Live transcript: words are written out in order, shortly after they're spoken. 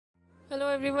Hello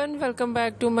everyone, welcome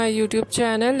back to my YouTube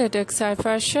channel Sci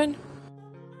Fashion.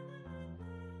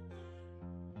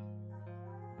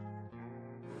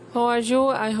 How are you?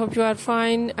 I hope you are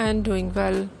fine and doing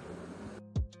well.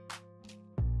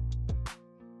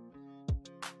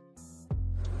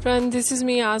 Friend, this is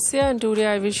me Asya and today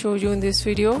I will show you in this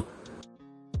video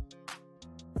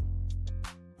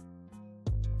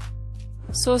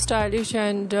so stylish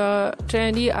and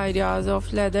trendy ideas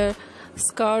of leather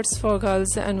skirts for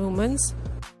girls and women.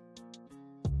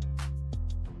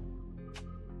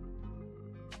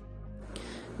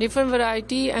 Different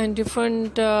variety and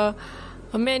different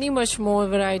many much more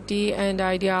variety and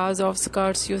ideas of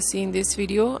skirts you see in this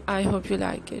video. I hope you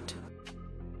like it.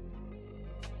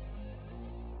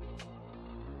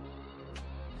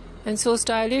 And so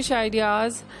stylish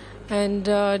ideas and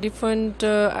different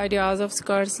ideas of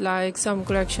skirts, like some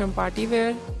collection party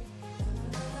wear,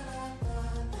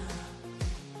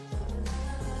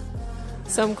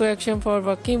 some collection for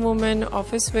working women,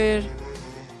 office wear,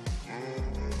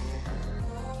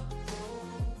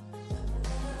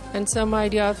 and some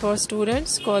ideas for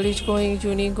students, college going,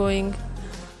 uni going,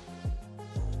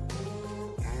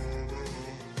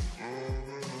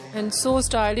 and so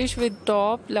stylish with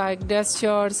top like dress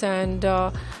shirts and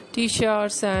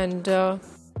t-shirts and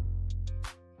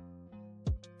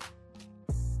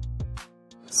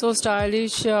so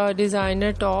stylish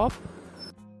designer top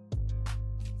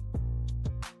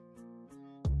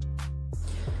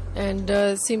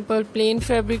and simple plain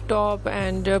fabric top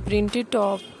and printed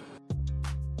top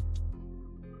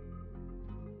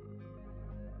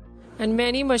and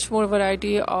many much more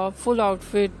variety of full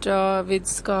outfit with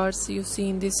skirts you see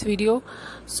in this video.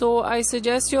 So I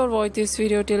suggest you watch this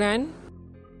video till end.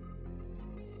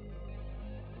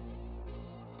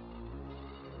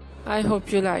 I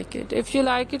hope you like it. If you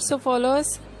like it, so follow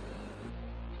us.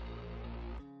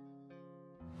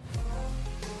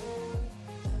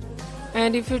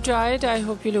 And if you try it, I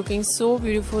hope you're looking so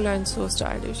beautiful and so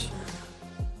stylish.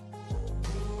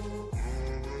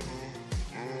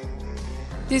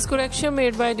 This collection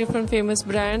made by different famous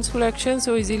brands collection,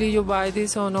 so easily you buy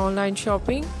this on online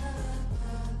shopping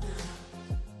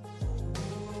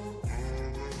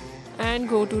and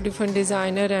go to different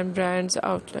designer and brands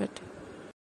outlet.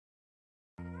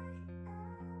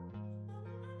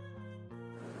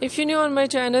 If you're new on my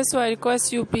channel, so I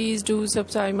request you please do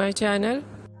subscribe my channel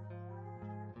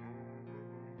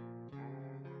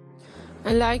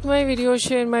and like my video,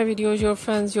 share my videos, your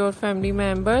friends, your family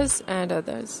members and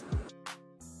others.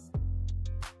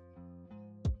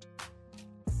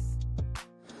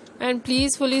 And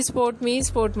please fully support me,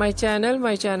 support my channel.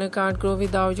 My channel can't grow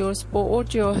without your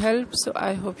support, your help. So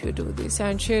I hope you do this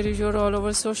and share your all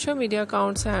over social media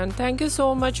accounts. And thank you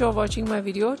so much for watching my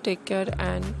video. Take care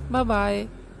and bye bye.